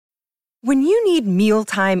When you need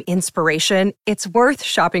mealtime inspiration, it's worth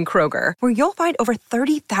shopping Kroger, where you'll find over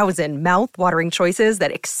 30,000 mouth-watering choices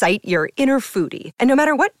that excite your inner foodie. And no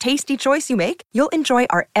matter what tasty choice you make, you'll enjoy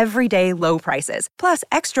our everyday low prices, plus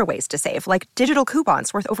extra ways to save, like digital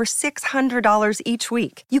coupons worth over $600 each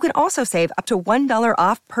week. You can also save up to $1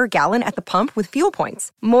 off per gallon at the pump with fuel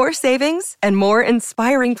points. More savings and more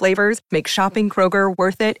inspiring flavors make shopping Kroger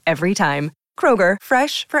worth it every time. Kroger,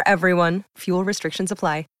 fresh for everyone. Fuel restrictions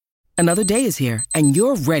apply. Another day is here, and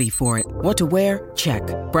you're ready for it. What to wear? Check.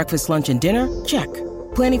 Breakfast, lunch, and dinner? Check.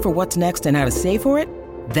 Planning for what's next and how to save for it?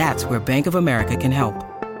 That's where Bank of America can help.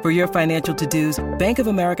 For your financial to-dos, Bank of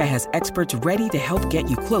America has experts ready to help get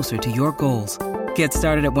you closer to your goals. Get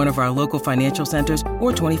started at one of our local financial centers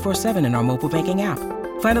or 24/7 in our mobile banking app.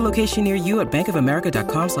 Find a location near you at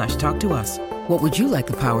bankofamerica.com/talktous. What would you like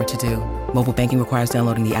the power to do? Mobile banking requires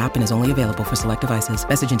downloading the app and is only available for select devices.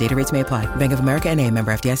 Message and data rates may apply. Bank of America N.A.,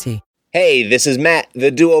 member FDIC. Hey, this is Matt,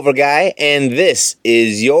 the Do-Over Guy, and this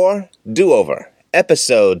is your Do-Over,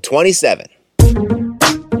 episode 27.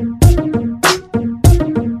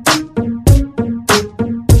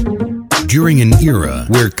 During an era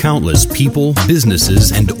where countless people,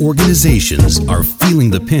 businesses, and organizations are feeling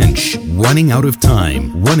the pinch, running out of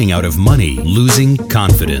time, running out of money, losing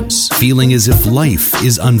confidence, feeling as if life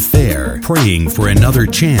is unfair, praying for another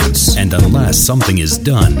chance, and unless something is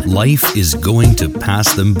done, life is going to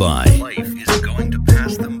pass them by.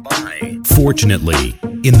 Fortunately,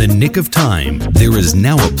 in the nick of time, there is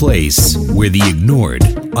now a place where the ignored,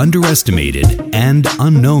 underestimated, and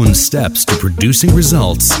unknown steps to producing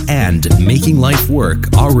results and making life work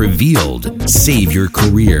are revealed. Save your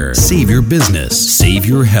career, save your business, save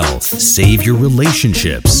your health, save your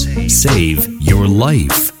relationships, save your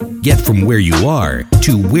life. Get from where you are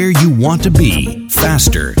to where you want to be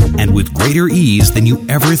faster and with greater ease than you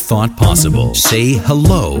ever thought possible. Say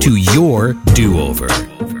hello to your do-over.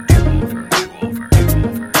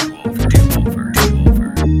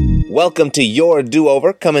 Welcome to Your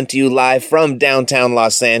Do-Over, coming to you live from downtown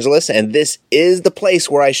Los Angeles, and this is the place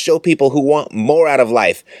where I show people who want more out of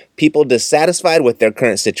life, people dissatisfied with their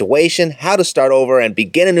current situation, how to start over and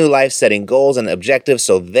begin a new life, setting goals and objectives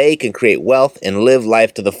so they can create wealth and live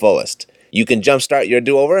life to the fullest. You can jumpstart your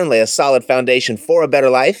do-over and lay a solid foundation for a better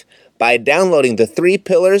life by downloading the 3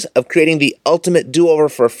 pillars of creating the ultimate do-over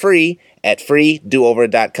for free at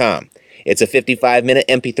freedoover.com. It's a 55-minute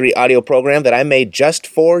MP3 audio program that I made just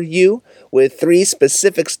for you with 3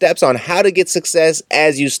 specific steps on how to get success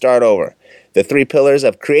as you start over. The 3 pillars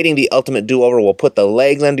of creating the ultimate do-over will put the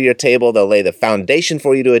legs under your table. They'll lay the foundation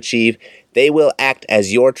for you to achieve. They will act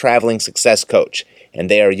as your traveling success coach. And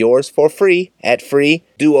they are yours for free at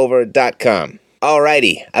freedoover.com.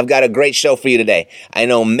 Alrighty, I've got a great show for you today. I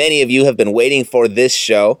know many of you have been waiting for this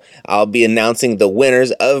show. I'll be announcing the winners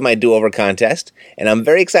of my do-over contest, and I'm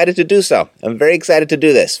very excited to do so. I'm very excited to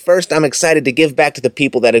do this. First, I'm excited to give back to the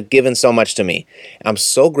people that have given so much to me. I'm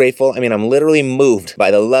so grateful. I'm literally moved by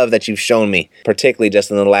the love that you've shown me, particularly just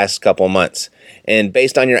in the last couple months. And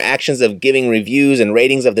based on your actions of giving reviews and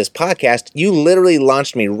ratings of this podcast, you literally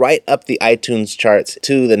launched me right up the iTunes charts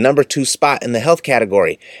to the number 2 spot in the health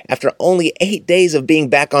category after only 8 days of being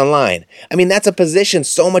back online. That's a position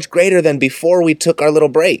so much greater than before we took our little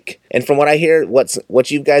break. And from what I hear,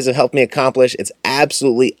 what you guys have helped me accomplish, it's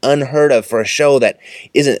absolutely unheard of for a show that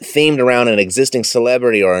isn't themed around an existing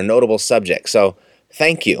celebrity or a notable subject. So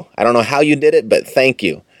thank you. I don't know how you did it, but thank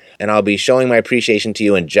you. And I'll be showing my appreciation to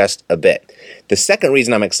you in just a bit. The second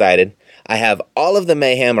reason I'm excited, I have all of the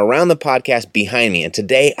mayhem around the podcast behind me, and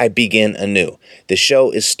today I begin anew. The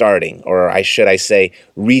show is starting, or should I say,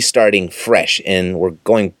 restarting fresh, and we're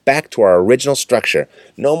going back to our original structure.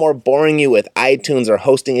 No more boring you with iTunes or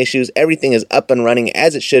hosting issues. Everything is up and running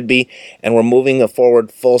as it should be, and we're moving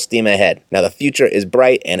forward full steam ahead. Now, the future is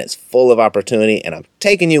bright, and it's full of opportunity, and I'm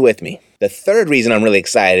taking you with me. The third reason I'm really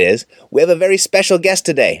excited is we have a very special guest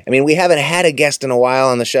today. We haven't had a guest in a while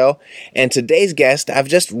on the show, and today's guest I've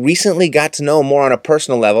just recently got to know more on a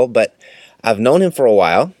personal level, but I've known him for a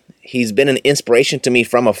while. He's been an inspiration to me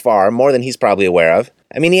from afar, more than he's probably aware of.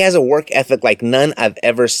 He has a work ethic like none I've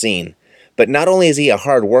ever seen. But not only is he a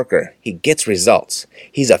hard worker, he gets results.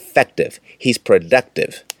 He's effective. He's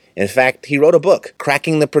productive. In fact, he wrote a book,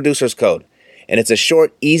 Cracking the Producer's Code. And it's a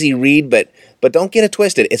short, easy read, but don't get it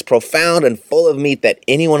twisted. It's profound and full of meat that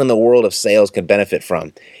anyone in the world of sales could benefit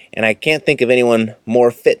from. And I can't think of anyone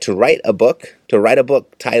more fit to write a book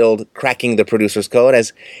titled Cracking the Producer's Code,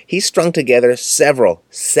 as he strung together several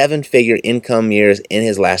 7-figure income years in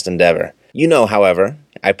his last endeavor. However,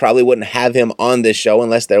 I probably wouldn't have him on this show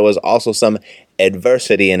unless there was also some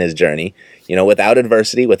adversity in his journey. without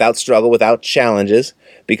adversity, without struggle, without challenges,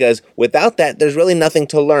 because without that, there's really nothing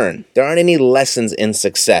to learn. There aren't any lessons in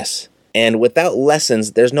success. And without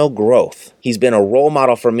lessons, there's no growth. He's been a role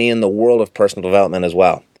model for me in the world of personal development as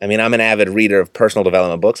well. I mean, I'm an avid reader of personal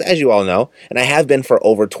development books, as you all know, and I have been for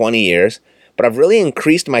over 20 years. But I've really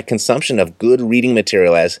increased my consumption of good reading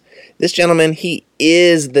material as this gentleman, he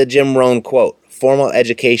is the Jim Rohn quote, "Formal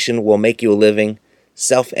education will make you a living,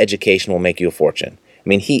 self-education will make you a fortune." I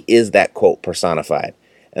mean, he is that quote personified.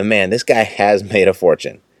 And man, this guy has made a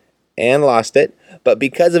fortune and lost it. But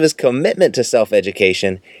because of his commitment to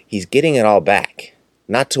self-education, he's getting it all back.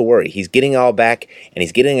 Not to worry, he's getting it all back, and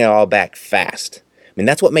he's getting it all back fast. I mean,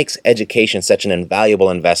 that's what makes education such an invaluable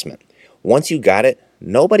investment. Once you got it,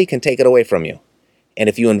 nobody can take it away from you. And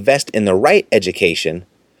if you invest in the right education,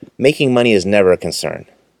 making money is never a concern.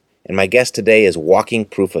 And my guest today is walking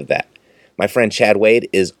proof of that. My friend Chad Wade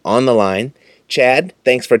is on the line. Chad,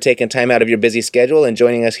 thanks for taking time out of your busy schedule and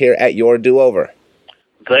joining us here at Your Do-Over.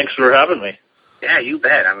 Thanks for having me. Yeah, you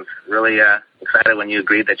bet. I was really excited when you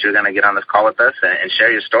agreed that you were going to get on this call with us and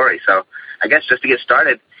share your story. So I guess just to get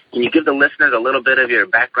started, can you give the listeners a little bit of your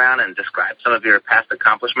background and describe some of your past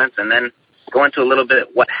accomplishments, and then go into a little bit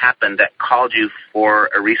what happened that called you for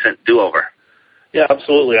a recent do-over? Yeah,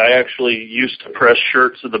 absolutely. I actually used to press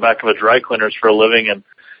shirts in the back of a dry cleaners for a living, and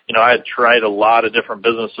I had tried a lot of different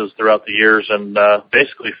businesses throughout the years and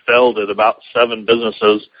basically failed at about 7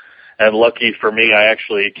 businesses. And lucky for me, I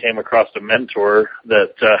actually came across a mentor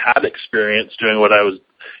that had experience doing what I was,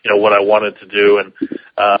 what I wanted to do. And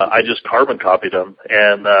I just carbon copied him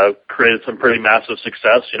and created some pretty massive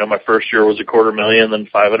success. My first year was $250,000, then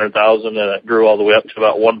 $500,000, and it grew all the way up to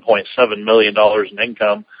about $1.7 million in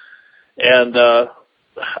income. And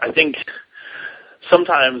I think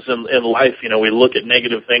sometimes in life, we look at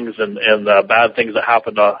negative things and bad things that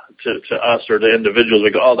happen to us or to individuals.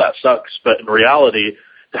 We go, oh, that sucks. But in reality,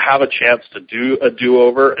 to have a chance to do a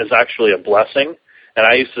do-over is actually a blessing. And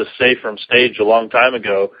I used to say from stage a long time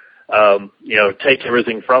ago, take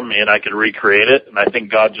everything from me and I could recreate it. And I think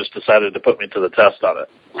God just decided to put me to the test on it.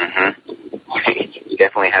 Mm-hmm. He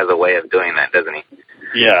definitely has a way of doing that, doesn't he?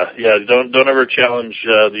 Yeah. Don't ever challenge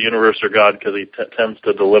the universe or God, because he tends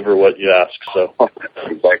to deliver what you ask. So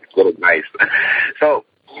that's good advice. So,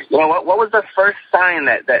 what was the first sign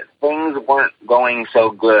that things weren't going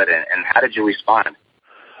so good, and how did you respond?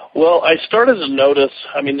 Well, I started to notice,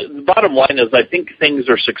 the bottom line is I think things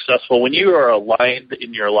are successful when you are aligned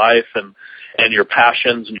in your life and your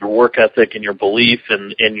passions and your work ethic and your belief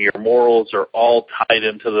and your morals are all tied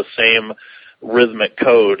into the same rhythmic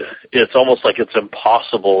code. It's almost like it's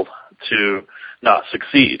impossible to not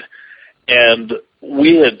succeed. And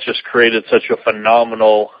we had just created such a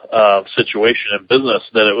phenomenal situation in business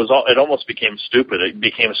that it almost became stupid. It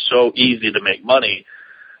became so easy to make money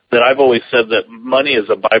that I've always said that money is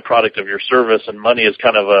a byproduct of your service, and money is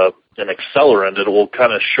kind of an accelerant. It will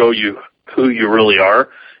kind of show you who you really are.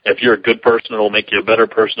 If you're a good person, it'll make you a better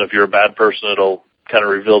person. If you're a bad person, it'll kind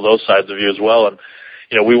of reveal those sides of you as well. And,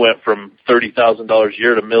 we went from $30,000 a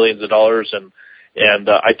year to millions of dollars. And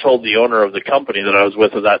I told the owner of the company that I was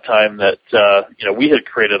with at that time that, we had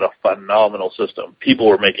created a phenomenal system. People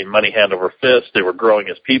were making money hand over fist. They were growing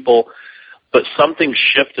as people. But something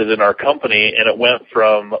shifted in our company, and it went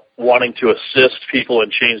from wanting to assist people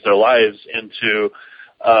and change their lives into,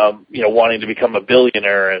 wanting to become a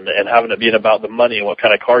billionaire and having it being about the money and what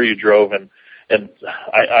kind of car you drove. And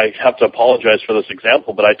I have to apologize for this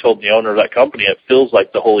example, but I told the owner of that company, it feels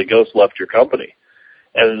like the Holy Ghost left your company.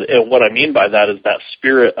 And what I mean by that is that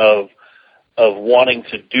spirit of wanting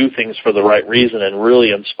to do things for the right reason and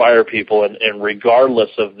really inspire people, and regardless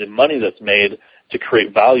of the money that's made, to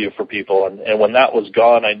create value for people. And when that was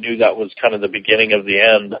gone, I knew that was kind of the beginning of the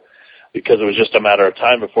end, because it was just a matter of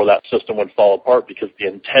time before that system would fall apart, because the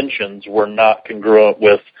intentions were not congruent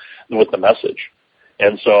with the message.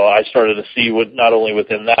 And so I started to see not only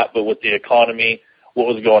within that, but with the economy, what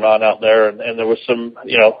was going on out there. And there was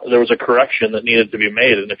there was a correction that needed to be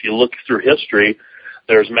made. And if you look through history,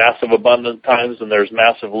 there's massive abundant times and there's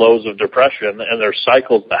massive lows of depression, and there's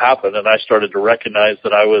cycles that happen. And I started to recognize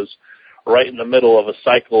that I was right in the middle of a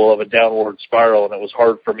cycle of a downward spiral, and it was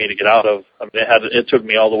hard for me to get out of. It took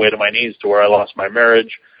me all the way to my knees, to where I lost my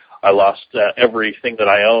marriage. I lost everything that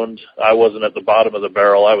I owned. I wasn't at the bottom of the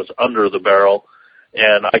barrel. I was under the barrel,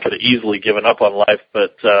 and I could have easily given up on life,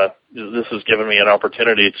 but this has given me an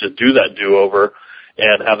opportunity to do that do-over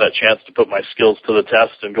and have that chance to put my skills to the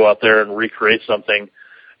test and go out there and recreate something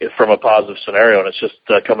from a positive scenario, and it's just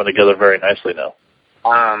coming together very nicely now.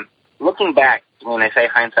 Looking back, when they say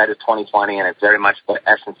hindsight is 20/20, and it's very much the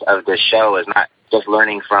essence of this show, is not just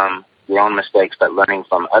learning from your own mistakes, but learning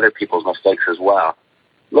from other people's mistakes as well.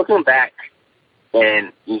 Looking back,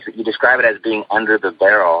 and you describe it as being under the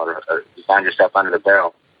barrel, or you found yourself under the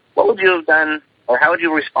barrel, what would you have done, or how would you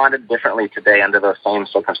have responded differently today under those same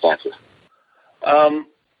circumstances?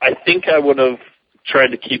 I think I would have tried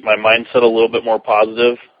to keep my mindset a little bit more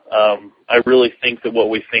positive. I really think that what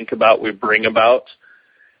we think about, we bring about.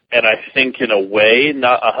 And I think in a way,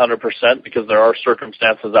 not 100%, because there are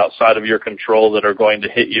circumstances outside of your control that are going to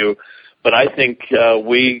hit you. But I think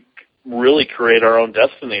we really create our own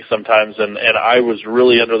destiny sometimes. And I was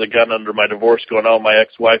really under the gun under my divorce going, oh, my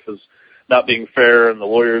ex-wife is not being fair and the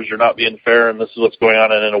lawyers are not being fair and this is what's going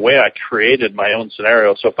on. And in a way, I created my own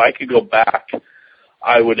scenario. So if I could go back,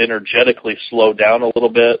 I would energetically slow down a little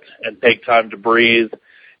bit and take time to breathe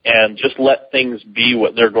and just let things be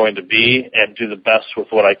what they're going to be and do the best with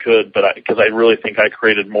what I could. But because I really think I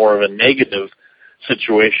created more of a negative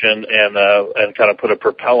situation and kind of put a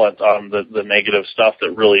propellant on the negative stuff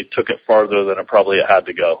that really took it farther than it probably had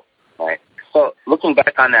to go. Right. So looking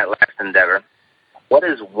back on that last endeavor, what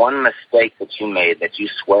is one mistake that you made that you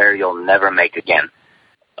swear you'll never make again?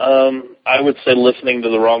 I would say listening to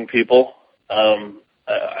the wrong people.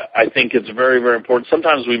 I think it's very, very important.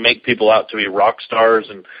 Sometimes we make people out to be rock stars,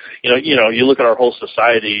 and you look at our whole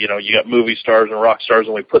society. You got movie stars and rock stars,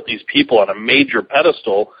 and we put these people on a major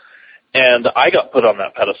pedestal. And I got put on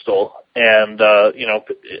that pedestal. And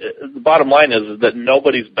the bottom line is that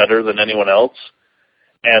nobody's better than anyone else.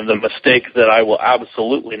 And the mistake that I will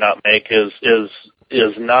absolutely not make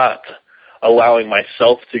is not allowing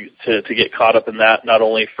myself to get caught up in that. Not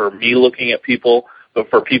only for me looking at people, but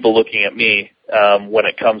for people looking at me. When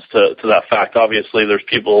it comes to that fact, obviously there's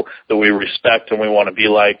people that we respect and we want to be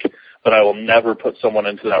like, but I will never put someone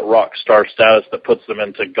into that rock star status that puts them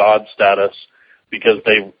into God status, because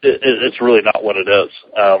it's really not what it is.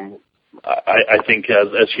 I think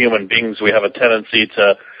as human beings, we have a tendency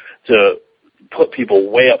to put people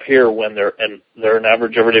way up here when they're an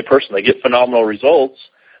average everyday person. They get phenomenal results.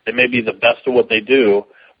 They may be the best at what they do,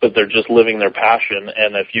 but they're just living their passion.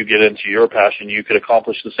 And if you get into your passion, you could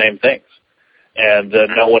accomplish the same things. And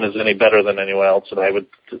no one is any better than anyone else. And I would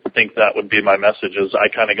think that would be my message, is I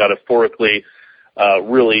kind of got euphorically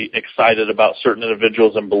really excited about certain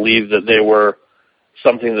individuals and believed that they were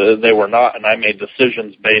something that they were not. And I made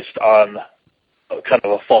decisions based on kind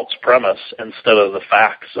of a false premise instead of the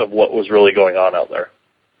facts of what was really going on out there.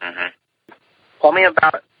 Mm-hmm. Tell me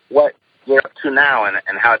about what you're up to now and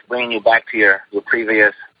how it's bringing you back to your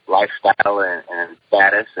previous lifestyle and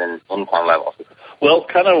status and income levels. Well,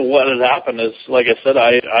 kind of what had happened is, like I said,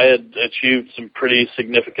 I had achieved some pretty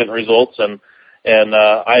significant results, and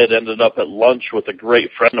I had ended up at lunch with a great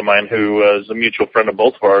friend of mine who is a mutual friend of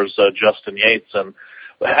both of ours, Justin Yates, and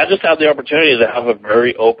I just had the opportunity to have a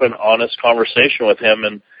very open, honest conversation with him,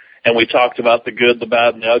 and we talked about the good, the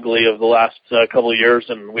bad, and the ugly of the last couple of years,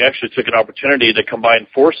 and we actually took an opportunity to combine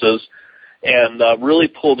forces and really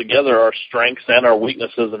pull together our strengths and our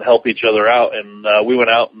weaknesses and help each other out. And we went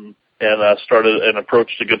out and started and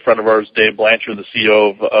approached a good friend of ours, Dave Blanchard, the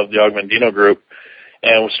CEO of the Augmendino Group,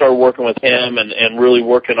 and we started working with him and really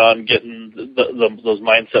working on getting those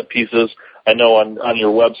mindset pieces. I know on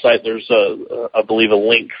your website there's I believe a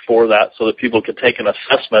link for that so that people could take an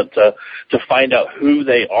assessment to find out who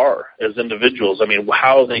they are as individuals. I mean,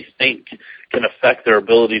 how they think can affect their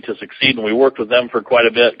ability to succeed. And we worked with them for quite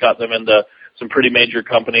a bit, got them into some pretty major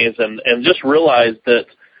companies, and just realized that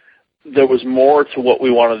there was more to what we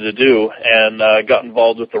wanted to do, and got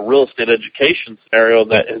involved with the real estate education scenario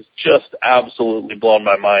that has just absolutely blown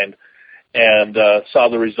my mind, and saw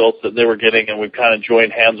the results that they were getting, and we've kind of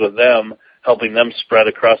joined hands with them, helping them spread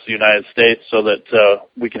across the United States so that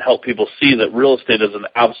we can help people see that real estate is an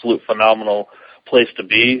absolute phenomenal place to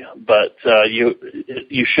be, but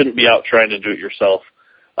you shouldn't be out trying to do it yourself.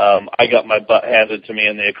 I got my butt handed to me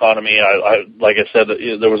in the economy. I like I said,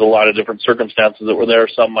 there was a lot of different circumstances that were there,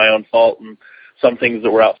 some my own fault and some things that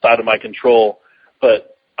were outside of my control.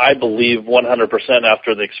 But I believe 100%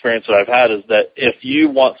 after the experience that I've had is that if you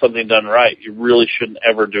want something done right, you really shouldn't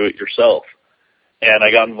ever do it yourself. And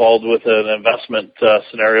I got involved with an investment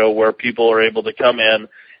scenario where people are able to come in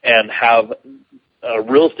and have a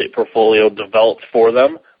real estate portfolio developed for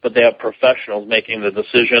them, but they have professionals making the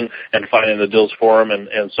decision and finding the deals for them.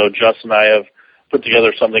 And so Justin and I have put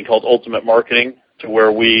together something called Ultimate Marketing, to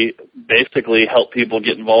where we basically help people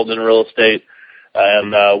get involved in real estate,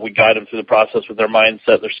 and we guide them through the process with their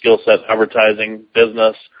mindset, their skill set, advertising,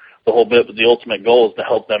 business, the whole bit. But the ultimate goal is to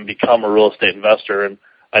help them become a real estate investor. And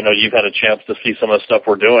I know you've had a chance to see some of the stuff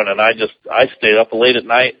we're doing, and I stayed up late at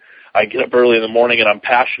night. I get up early in the morning, and I'm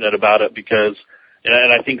passionate about it because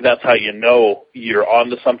And I think that's how you know you're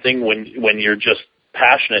onto something, when you're just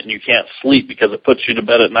passionate and you can't sleep because it puts you to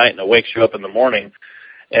bed at night and it wakes you up in the morning.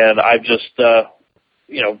 And I've just,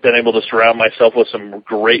 been able to surround myself with some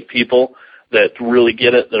great people that really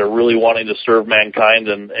get it, that are really wanting to serve mankind.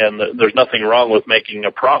 And there's nothing wrong with making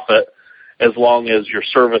a profit as long as your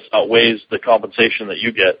service outweighs the compensation that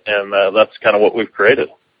you get. And that's kind of what we've created.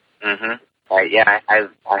 Mm-hmm.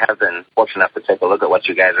 I have been fortunate enough to take a look at what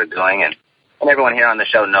you guys are doing, and everyone here on the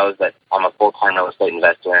show knows that I'm a full-time real estate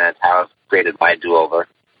investor, and it's how I've created my do-over.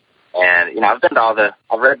 And,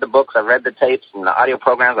 I've read the books, I've read the tapes and the audio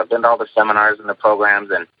programs, I've been to all the seminars and the programs,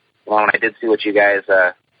 and, when I did see what you guys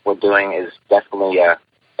were doing is definitely a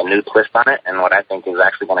new twist on it, and what I think is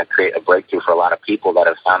actually going to create a breakthrough for a lot of people that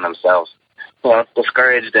have found themselves,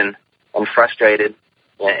 discouraged and frustrated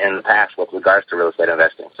in the past with regards to real estate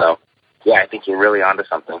investing. So, yeah, I think you're really onto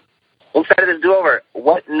something. Inside of this do-over,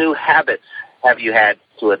 what new habits have you had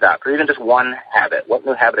to adopt, or even just one habit? What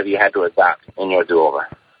new habit have you had to adopt in your do-over?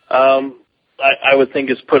 I would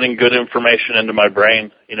think it's putting good information into my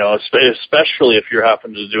brain, especially if you're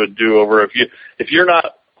having to do a do-over. If you're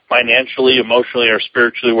not financially, emotionally, or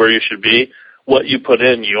spiritually where you should be, what you put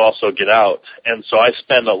in, you also get out. And so I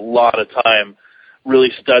spend a lot of time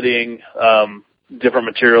really studying different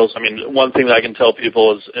materials. I mean, one thing that I can tell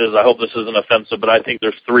people is I hope this isn't offensive, but I think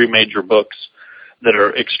there's 3 major books that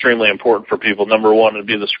are extremely important for people. Number 1 would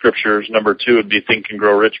be the scriptures. Number 2 would be Think and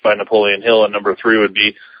Grow Rich by Napoleon Hill. And number 3 would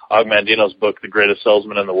be Og Mandino's book, The Greatest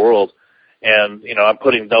Salesman in the World. And, I'm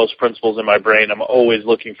putting those principles in my brain. I'm always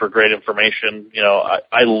looking for great information.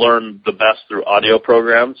 I learn the best through audio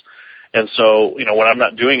programs. And so, when I'm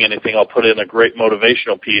not doing anything, I'll put in a great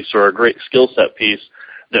motivational piece or a great skill set piece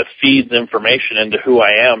that feeds information into who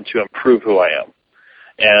I am to improve who I am.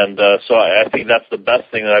 And so I think that's the best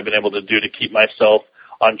thing that I've been able to do to keep myself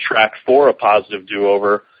on track for a positive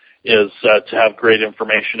do-over is to have great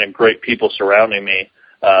information and great people surrounding me.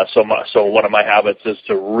 So one of my habits is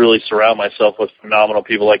to really surround myself with phenomenal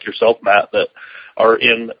people like yourself, Matt, that are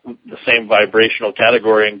in the same vibrational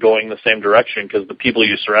category and going the same direction, because the people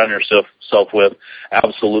you surround yourself with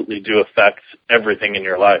absolutely do affect everything in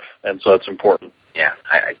your life. And so it's important. Yeah,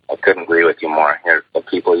 I couldn't agree with you more. The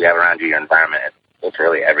people you have around you, your environment, it's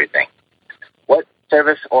really everything. What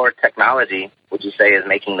service or technology would you say is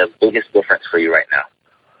making the biggest difference for you right now?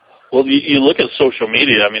 Well, you look at social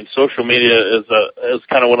media. I mean, social media is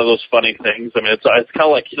kind of one of those funny things. I mean, it's kind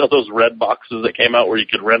of like, those red boxes that came out where you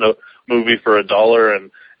could rent a movie for $1,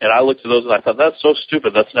 and I looked at those and I thought, that's so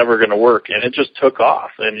stupid. That's never going to work. And it just took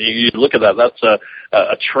off. And you look at that. That's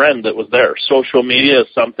a trend that was there. Social media is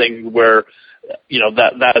something where,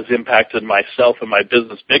 that has impacted myself and my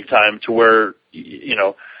business big time, to where,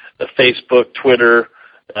 the Facebook, Twitter,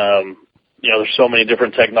 there's so many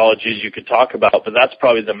different technologies you could talk about, but that's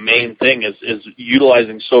probably the main thing is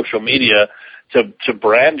utilizing social media to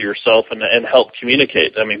brand yourself and help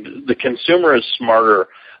communicate. I mean, the consumer is smarter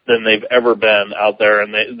than they've ever been out there,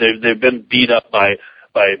 and they've been beat up by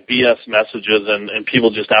BS messages and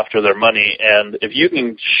people just after their money. And if you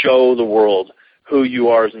can show the world who you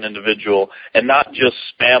are as an individual and not just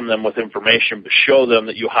spam them with information, but show them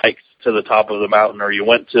that you hiked to the top of the mountain, or you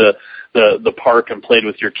went to the park and played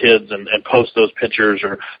with your kids, and post those pictures,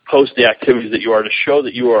 or post the activities that you are, to show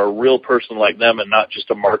that you are a real person like them and not just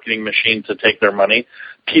a marketing machine to take their money.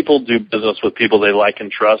 People do business with people they like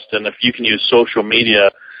and trust, and if you can use social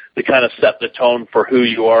media to kind of set the tone for who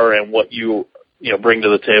you are and what you bring to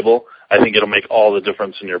the table, I think it'll make all the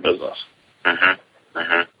difference in your business. Mm-hmm.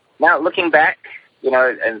 Mm-hmm. Now, looking back,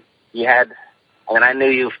 and you had, I knew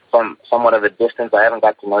you from somewhat of a distance. I haven't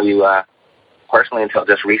got to know you personally until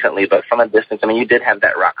just recently, but from a distance, you did have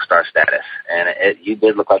that rock star status, and you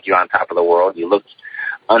did look like you were on top of the world. You looked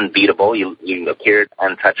unbeatable. You appeared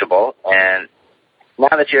untouchable. And now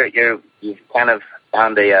that you've kind of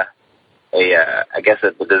found the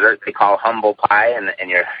dessert they call humble pie,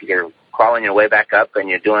 and you're crawling your way back up, and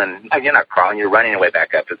you're not crawling, you're running your way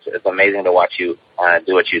back up. It's amazing to watch you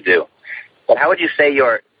do what you do. But how would you say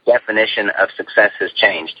your definition of success has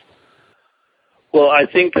changed? Well,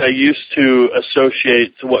 I think I used to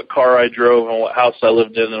associate what car I drove and what house I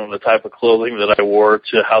lived in and the type of clothing that I wore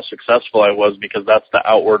to how successful I was, because that's the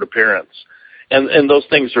outward appearance. And those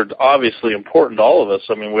things are obviously important to all of us.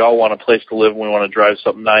 I mean, we all want a place to live and we want to drive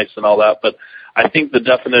something nice and all that. But I think the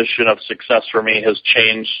definition of success for me has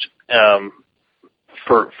changed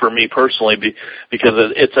for me personally, because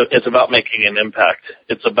it's about making an impact.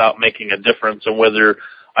 It's about making a difference. And whether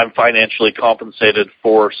I'm financially compensated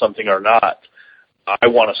for something or not, I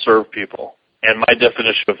want to serve people. And my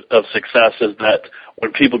definition of success is that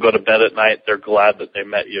when people go to bed at night, they're glad that they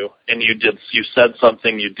met you. And you said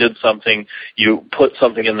something, you did something, you put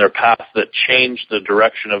something in their path that changed the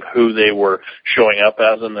direction of who they were showing up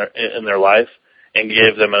as in their life, and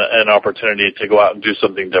gave them an opportunity to go out and do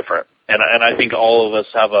something different. And I think all of us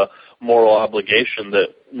have a moral obligation that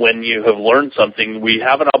when you have learned something, we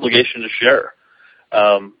have an obligation to share.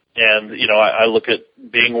 And, you know, I look at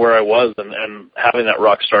being where I was and having that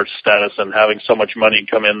rock star status and having so much money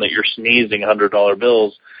come in that you're sneezing $100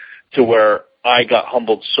 bills, to where I got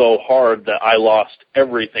humbled so hard that I lost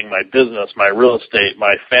everything, my business, my real estate,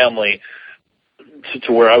 my family,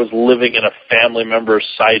 to where I was living in a family member's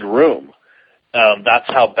side room. That's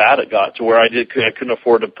how bad it got, to where I couldn't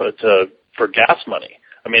afford for gas money.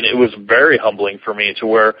 I mean, it was very humbling for me, to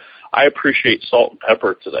where I appreciate salt and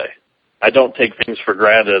pepper today. I don't take things for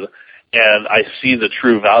granted, and I see the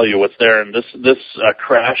true value what's there. And this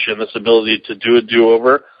crash and this ability to do a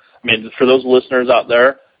do-over, I mean, for those listeners out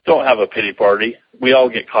there, don't have a pity party. We all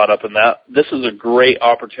get caught up in that. This is a great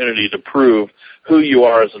opportunity to prove who you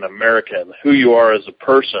are as an American, who you are as a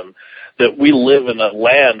person, that we live in a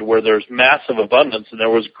land where there's massive abundance, and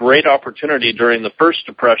there was great opportunity during the first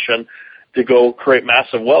depression to go create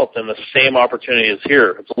massive wealth, and the same opportunity is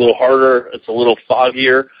here. It's a little harder, it's a little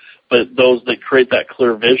foggier, but those that create that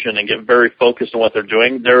clear vision and get very focused on what they're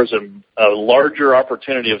doing, there's a larger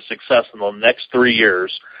opportunity of success in the next 3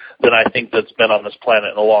 years than I think that's been on this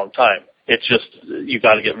planet in a long time. It's just, you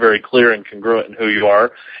got to get very clear and congruent in who you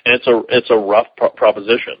are, and it's a rough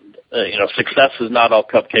proposition. You know, success is not all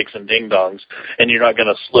cupcakes and ding-dongs, and you're not going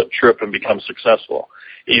to slip, trip, and become successful.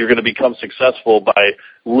 You're going to become successful by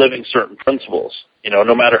living certain principles. You know,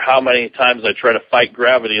 no matter how many times I try to fight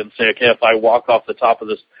gravity and say, okay, if I walk off the top of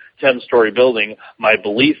this 10-story building, my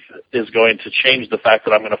belief is going to change the fact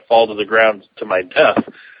that I'm going to fall to the ground to my death.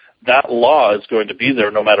 That law is going to be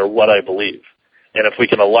there no matter what I believe. And if we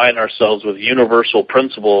can align ourselves with universal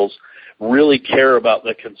principles, really care about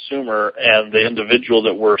the consumer and the individual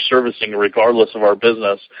that we're servicing regardless of our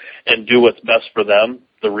business, and do what's best for them,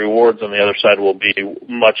 the rewards on the other side will be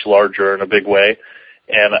much larger in a big way.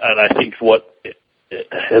 And I think what it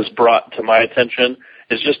has brought to my attention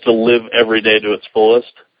is just to live every day to its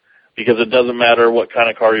fullest, because it doesn't matter what kind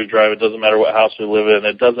of car you drive, it doesn't matter what house you live in,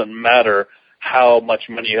 it doesn't matter how much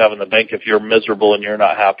money you have in the bank if you're miserable and you're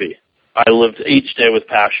not happy. I lived each day with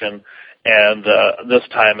passion, and this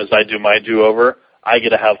time as I do my do-over, I get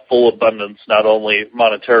to have full abundance, not only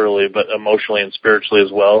monetarily, but emotionally and spiritually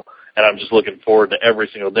as well. And I'm just looking forward to every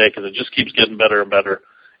single day, because it just keeps getting better and better.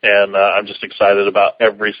 And I'm just excited about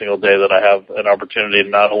every single day that I have an opportunity to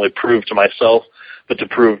not only prove to myself, but to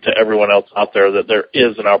prove to everyone else out there that there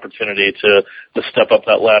is an opportunity to step up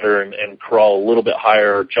that ladder and crawl a little bit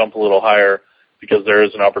higher, or jump a little higher, because there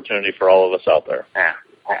is an opportunity for all of us out there. Yeah,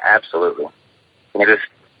 absolutely.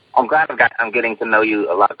 I'm glad I'm getting to know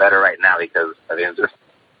you a lot better right now, because I mean, just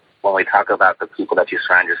when we talk about the people that you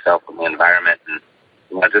surround yourself with, the environment, and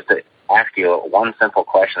you know, just to ask you one simple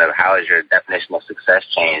question of how has your definition of success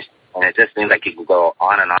changed, and it just seems like you can go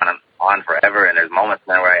on and on and on forever, and there's moments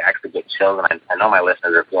now where I actually get chills, and I know my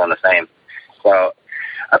listeners are feeling the same. So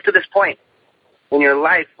up to this point in your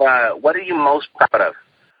life, what are you most proud of?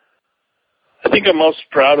 I think I'm most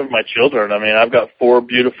proud of my children. I mean, I've got 4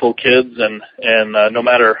 beautiful kids, and no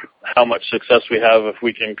matter how much success we have, if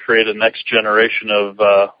we can create a next generation of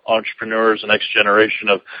entrepreneurs, a next generation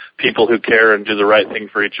of people who care and do the right thing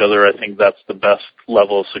for each other, I think that's the best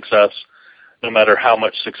level of success. No matter how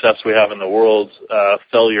much success we have in the world,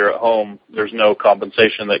 failure at home, there's no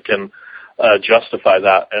compensation that can justify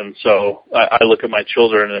that. And so I look at my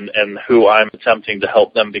children and who I'm attempting to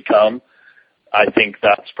help them become. I think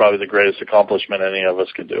that's probably the greatest accomplishment any of us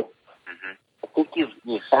could do. Mm-hmm. I think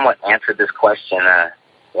you've somewhat answered this question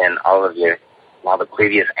in all the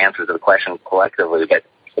previous answers to the question collectively. But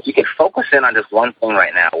if you could focus in on just one thing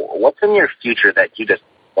right now, what's in your future that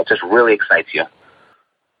just really excites you?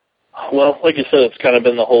 Well, like you said, it's kind of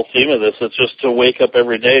been the whole theme of this. It's just to wake up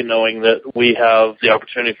every day knowing that we have the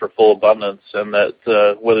opportunity for full abundance, and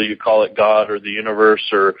that whether you call it God or the universe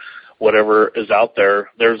or whatever is out there,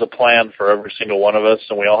 there's a plan for every single one of us,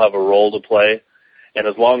 and we all have a role to play. And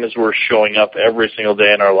as long as we're showing up every single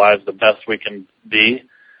day in our lives the best we can be,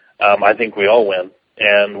 I think we all win.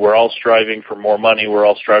 And we're all striving for more money. We're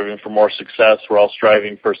all striving for more success. We're all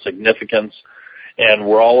striving for significance. And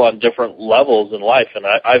we're all on different levels in life. And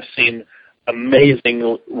I've seen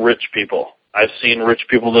amazing rich people. I've seen rich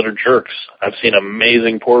people that are jerks. I've seen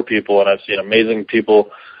amazing poor people, and I've seen amazing people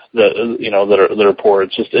that are poor.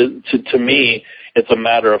 It's just to me, it's a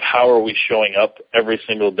matter of how are we showing up every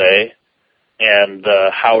single day, and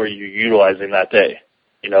how are you utilizing that day?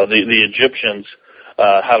 You know, the Egyptians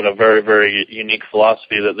have a very, very unique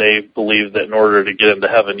philosophy that they believed that in order to get into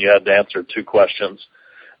heaven, you had to answer two questions.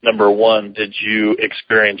 Number one, did you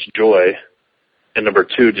experience joy? And number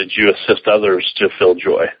two, did you assist others to feel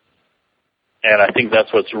joy? And I think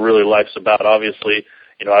that's what's really life's about. Obviously,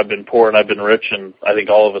 you know, I've been poor and I've been rich, and I think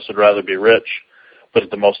all of us would rather be rich. But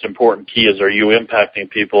the most important key is, are you impacting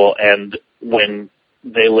people? And when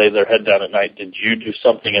they lay their head down at night, did you do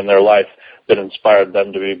something in their life that inspired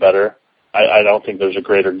them to be better? I don't think there's a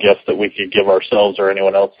greater gift that we could give ourselves or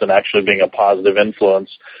anyone else than actually being a positive influence,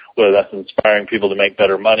 whether that's inspiring people to make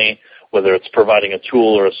better money, whether it's providing a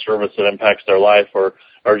tool or a service that impacts their life, or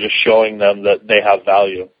just showing them that they have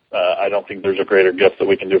value. I don't think there's a greater gift that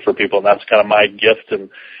we can do for people, and that's kind of my gift and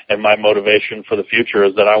my motivation for the future,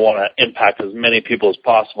 is that I want to impact as many people as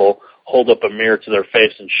possible, hold up a mirror to their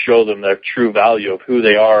face and show them their true value of who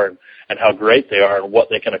they are and how great they are and what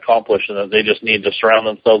they can accomplish, and that they just need to surround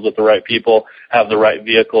themselves with the right people, have the right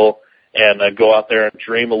vehicle, and go out there and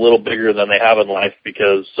dream a little bigger than they have in life,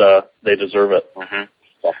 because they deserve it. Mm-hmm.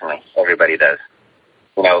 Definitely. Everybody does.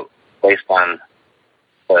 You know, based on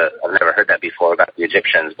I've never heard that before about the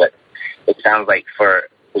Egyptians, but it sounds like for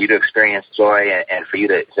you to experience joy and for you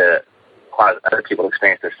to cause other people to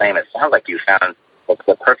experience the same, it sounds like you found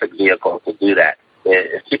the perfect vehicle to do that.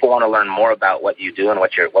 If people want to learn more about what you do and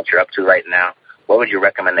what you're up to right now, where would you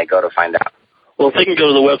recommend they go to find out? Well, if they can go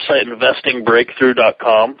to the website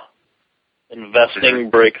investingbreakthrough.com,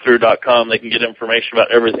 investingbreakthrough.com, they can get information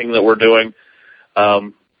about everything that we're doing.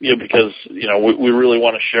 You know, because, you know, we really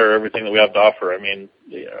want to share everything that we have to offer. I mean,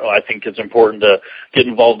 you know, I think it's important to get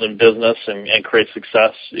involved in business and create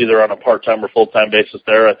success either on a part-time or full-time basis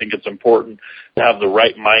there. I think it's important to have the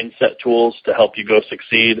right mindset tools to help you go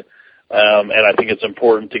succeed. And I think it's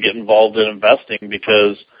important to get involved in investing,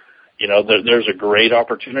 because, you know, there's a great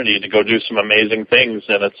opportunity to go do some amazing things,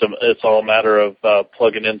 and it's all a matter of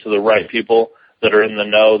plugging into the right people that are in the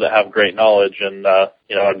know, that have great knowledge, and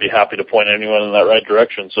you know, I'd be happy to point anyone in that right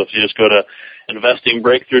direction. So if you just go to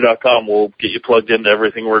investingbreakthrough.com, we'll get you plugged into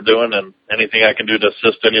everything we're doing, and anything I can do to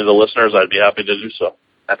assist any of the listeners, I'd be happy to do so.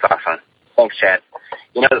 That's awesome. Thanks, Chad.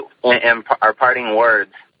 You know, in our parting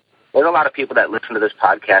words, there's a lot of people that listen to this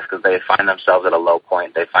podcast because they find themselves at a low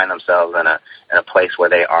point. They find themselves in a place where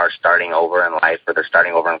they are starting over in life, or they're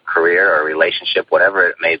starting over in a career or a relationship, whatever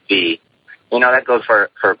it may be. You know, that goes for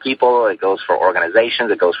people, it goes for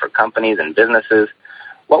organizations, it goes for companies and businesses.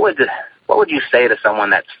 What would you say to someone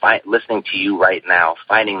that's listening to you right now,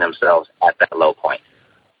 finding themselves at that low point?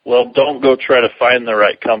 Well, don't go try to find the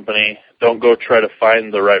right company. Don't go try to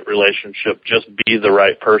find the right relationship. Just be the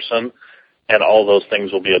right person, and all those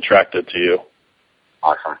things will be attracted to you.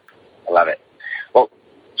 Awesome. I love it. Well,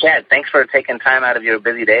 Chad, thanks for taking time out of your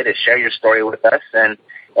busy day to share your story with us. And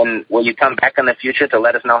will you come back in the future to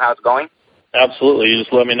let us know how it's going? Absolutely. You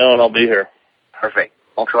just let me know, and I'll be here. Perfect.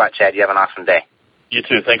 Thanks a lot, Chad. You have an awesome day. You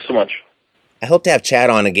too. Thanks so much. I hope to have Chad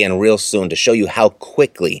on again real soon to show you how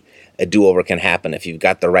quickly a do-over can happen if you've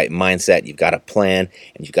got the right mindset, you've got a plan,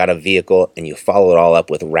 and you've got a vehicle, and you follow it all up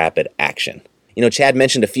with rapid action. You know, Chad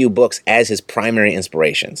mentioned a few books as his primary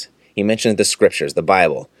inspirations. He mentioned the scriptures, the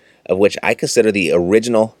Bible, of which I consider the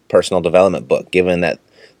original personal development book, given that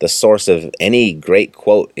the source of any great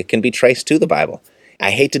quote, it can be traced to the Bible. I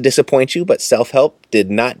hate to disappoint you, but self-help did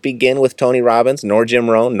not begin with Tony Robbins, nor Jim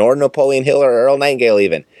Rohn, nor Napoleon Hill or Earl Nightingale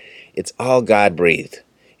even. It's all God-breathed.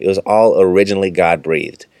 It was all originally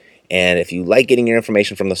God-breathed. And if you like getting your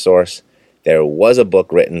information from the source, there was a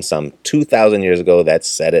book written some 2,000 years ago that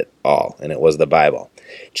said it all, and it was the Bible.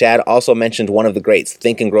 Chad also mentioned one of the greats,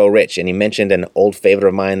 Think and Grow Rich, and he mentioned an old favorite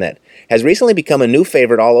of mine that has recently become a new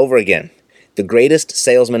favorite all over again, The Greatest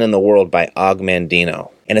Salesman in the World by Og Mandino.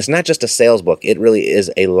 And it's not just a sales book, it really is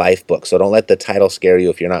a life book, so don't let the title scare you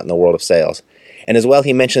if you're not in the world of sales. And as well,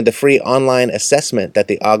 he mentioned the free online assessment that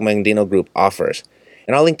the Og Mandino Group offers.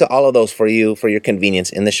 And I'll link to all of those for you for your convenience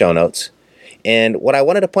in the show notes. And what I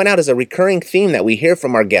wanted to point out is a recurring theme that we hear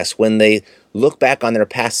from our guests when they look back on their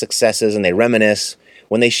past successes and they reminisce,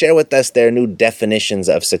 when they share with us their new definitions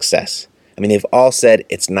of success. I mean, they've all said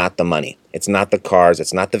it's not the money, it's not the cars,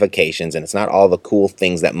 it's not the vacations, and it's not all the cool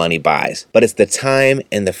things that money buys, but it's the time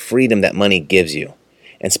and the freedom that money gives you,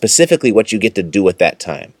 and specifically what you get to do with that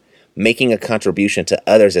time. Making a contribution to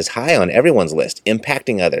others is high on everyone's list,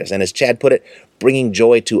 impacting others, and as Chad put it, bringing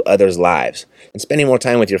joy to others' lives, and spending more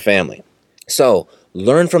time with your family. So,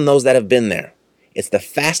 learn from those that have been there. It's the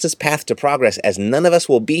fastest path to progress, as none of us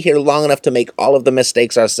will be here long enough to make all of the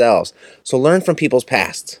mistakes ourselves. So learn from people's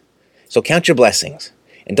pasts. So count your blessings,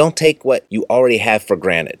 and don't take what you already have for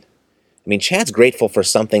granted. I mean, Chad's grateful for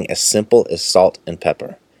something as simple as salt and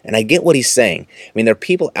pepper. And I get what he's saying. I mean, there are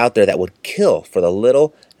people out there that would kill for the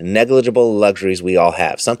little negligible luxuries we all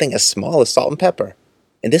have, something as small as salt and pepper.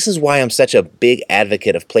 And this is why I'm such a big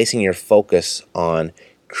advocate of placing your focus on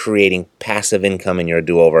creating passive income in your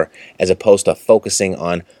do-over as opposed to focusing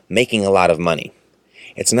on making a lot of money.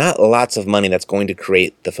 It's not lots of money that's going to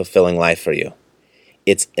create the fulfilling life for you.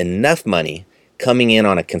 It's enough money coming in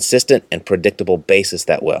on a consistent and predictable basis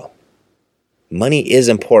that will. Money is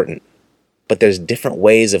important, but there's different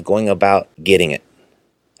ways of going about getting it.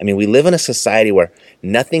 I mean, we live in a society where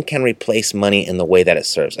nothing can replace money in the way that it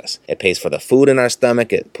serves us. It pays for the food in our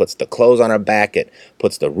stomach, it puts the clothes on our back, it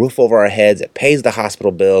puts the roof over our heads, it pays the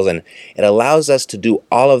hospital bills, and it allows us to do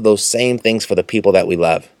all of those same things for the people that we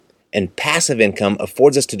love. And passive income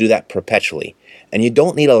affords us to do that perpetually. And you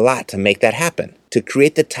don't need a lot to make that happen. To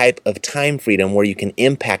create the type of time freedom where you can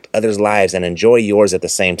impact others' lives and enjoy yours at the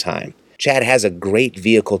same time. Chad has a great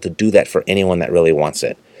vehicle to do that for anyone that really wants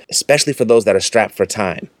it, especially for those that are strapped for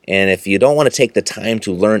time. And if you don't want to take the time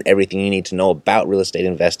to learn everything you need to know about real estate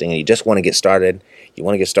investing and you just want to get started, you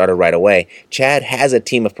want to get started right away, Chad has a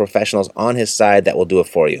team of professionals on his side that will do it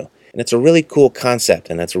for you. And it's a really cool concept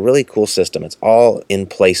and it's a really cool system. It's all in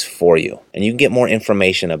place for you. And you can get more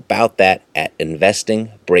information about that at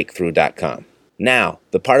investingbreakthrough.com. Now,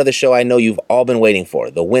 the part of the show I know you've all been waiting for,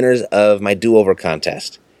 the winners of my do-over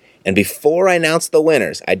contest. And before I announce the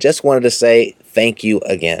winners, I just wanted to say thank you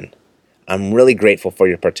again. I'm really grateful for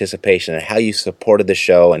your participation and how you supported the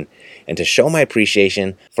show. And to show my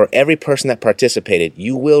appreciation for every person that participated,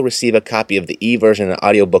 you will receive a copy of the e-version and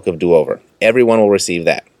audiobook of Do-Over. Everyone will receive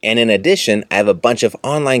that. And in addition, I have a bunch of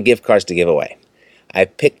online gift cards to give away. I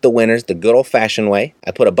picked the winners the good old-fashioned way.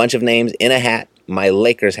 I put a bunch of names in a hat, my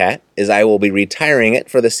Lakers hat, as I will be retiring it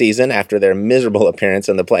for the season after their miserable appearance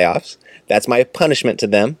in the playoffs. That's my punishment to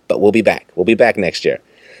them, but we'll be back. We'll be back next year.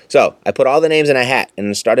 So I put all the names in a hat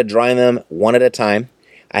and started drawing them one at a time.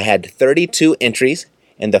 I had 32 entries,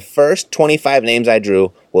 and the first 25 names I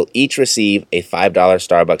drew will each receive a $5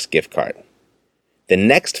 Starbucks gift card. The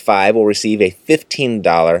next 5 will receive a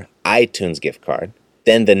 $15 iTunes gift card.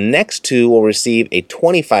 Then the next 2 will receive a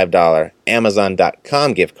 $25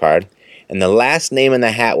 Amazon.com gift card. And the last name in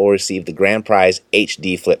the hat will receive the grand prize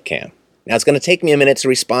HD Flip Cam. Now, it's going to take me a minute to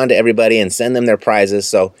respond to everybody and send them their prizes,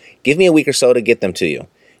 so give me a week or so to get them to you.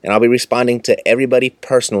 And I'll be responding to everybody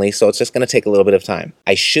personally, so it's just going to take a little bit of time.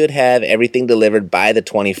 I should have everything delivered by the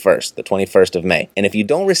 21st of May. And if you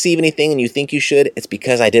don't receive anything and you think you should, it's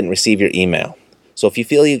because I didn't receive your email. So if you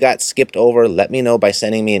feel you got skipped over, let me know by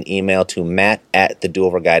sending me an email to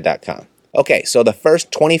matt@thedoverguy.com. Okay, so the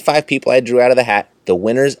first 25 people I drew out of the hat, the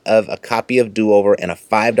winners of a copy of Do-Over and a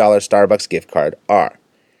 $5 Starbucks gift card are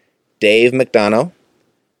Dave McDonough,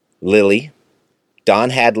 Lily,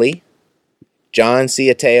 Don Hadley, John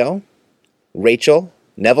Ciateo, Rachel,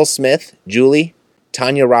 Neville Smith, Julie,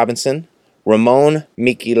 Tanya Robinson, Ramon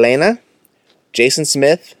Miquelena, Jason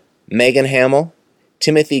Smith, Megan Hamill,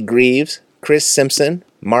 Timothy Greaves, Chris Simpson,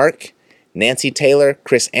 Mark, Nancy Taylor,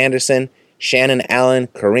 Chris Anderson, Shannon Allen,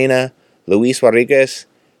 Karina, Luis Rodriguez,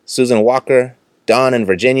 Susan Walker, Dawn and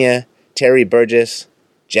Virginia, Terry Burgess,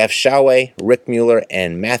 Jeff Shaway, Rick Mueller,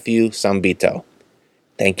 and Matthew Sambito.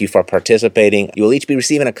 Thank you for participating. You will each be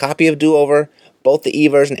receiving a copy of Do-Over, both the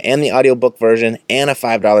e-version and the audiobook version, and a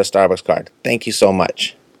 $5 Starbucks card. Thank you so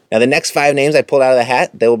much. Now, the next 5 names I pulled out of the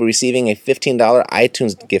hat, they will be receiving a $15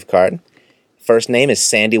 iTunes gift card. First name is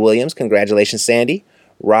Sandy Williams. Congratulations, Sandy.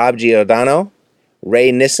 Rob Giordano,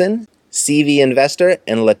 Ray Nissen, CV Investor,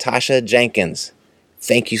 and Latasha Jenkins.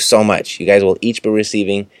 Thank you so much. You guys will each be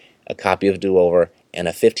receiving a copy of Do-Over and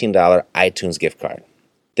a $15 iTunes gift card.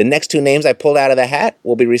 The next 2 names I pulled out of the hat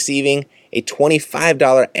will be receiving a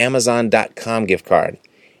 $25 Amazon.com gift card.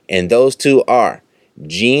 And those 2 are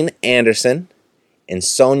Jean Anderson and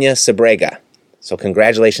Sonia Sebrega. So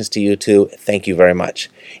congratulations to you 2. Thank you very much.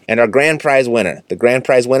 And our grand prize winner, the grand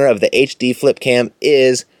prize winner of the HD Flip Cam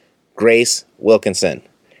is Grace Wilkinson.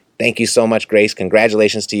 Thank you so much, Grace.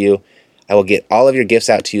 Congratulations to you. I will get all of your gifts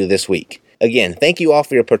out to you this week. Again, thank you all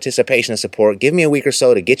for your participation and support. Give me a week or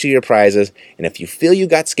so to get you your prizes. And if you feel you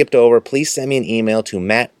got skipped over, please send me an email to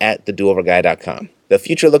matt@thedoverguy.com. The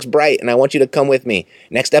future looks bright, and I want you to come with me.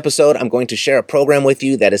 Next episode, I'm going to share a program with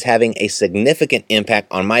you that is having a significant impact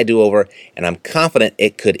on my do-over, and I'm confident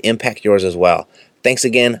it could impact yours as well. Thanks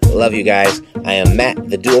again. Love you guys. I am Matt,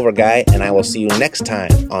 the Do-Over Guy, and I will see you next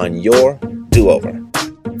time on Your Do-Over.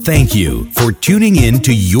 Thank you for tuning in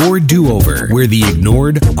to Your Do-Over, where the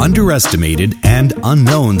ignored, underestimated, and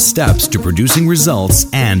unknown steps to producing results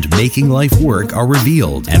and making life work are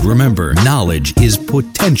revealed. And remember, knowledge is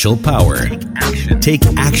potential power. Take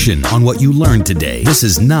action on what you learned today. This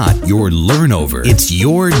is not your learn-over. It's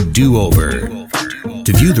your do-over.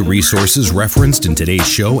 To view the resources referenced in today's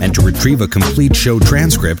show and to retrieve a complete show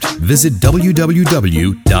transcript, visit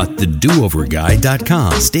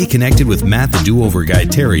www.thedooverguy.com. Stay connected with Matt the Do-Over Guy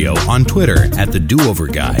Theriault on Twitter at The Do-Over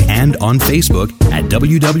Guy and on Facebook at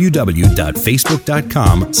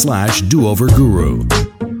www.facebook.com/dooverguru.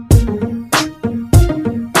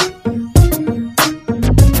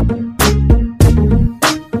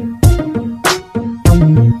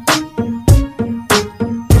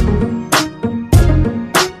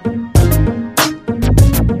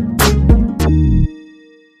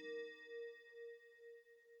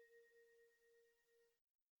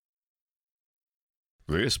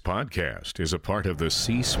 This podcast is a part of the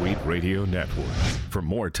C-Suite Radio Network. For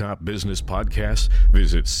more top business podcasts,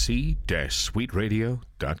 visit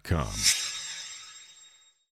c-suiteradio.com.